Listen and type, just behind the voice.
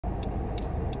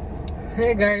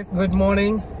Hey guys, good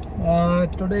morning.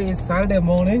 Today is Saturday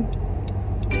morning.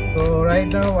 So right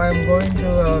now I'm going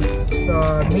to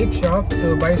a meat shop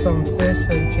to buy some fish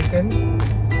and chicken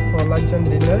for lunch and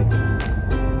dinner.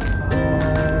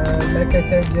 Like I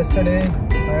said yesterday,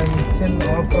 I'm still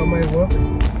off from my work.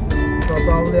 So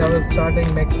probably I will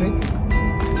starting next week.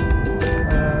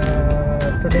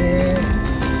 Today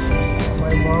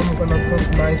my mom gonna cook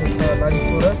nice lunch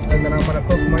for us, and then I'm gonna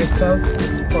cook myself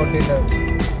for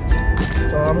dinner.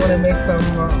 So I'm gonna make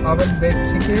some oven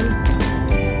baked chicken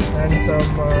and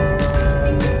some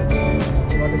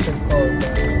what is it called?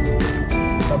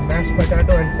 Some mashed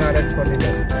potato and salad for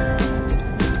dinner.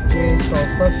 Okay, so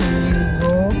first we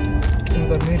go to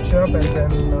the meat shop and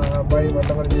then buy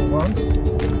whatever you want,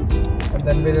 and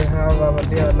then we'll have our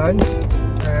dinner lunch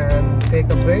and take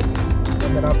a break,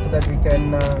 and then after that we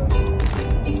can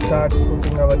start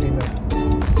cooking our dinner.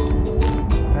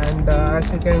 And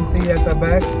as you can see at the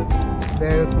back,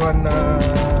 there is one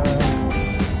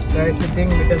guy sitting,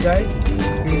 little guy.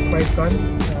 He's my son.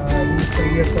 He's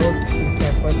 3 years old. He's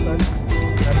my first son.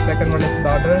 And second one is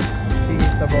daughter. She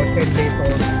is about 10 days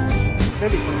old.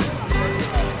 Really?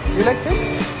 You like fish?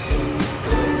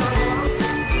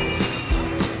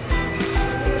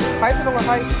 Hi, Sinoma.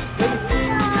 Hi. Really?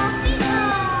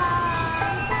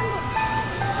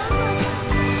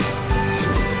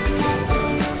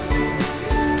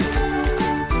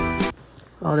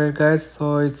 Alright guys,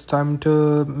 so it's time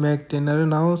to make dinner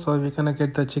now. So we're gonna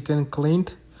get the chicken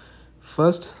cleaned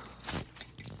first.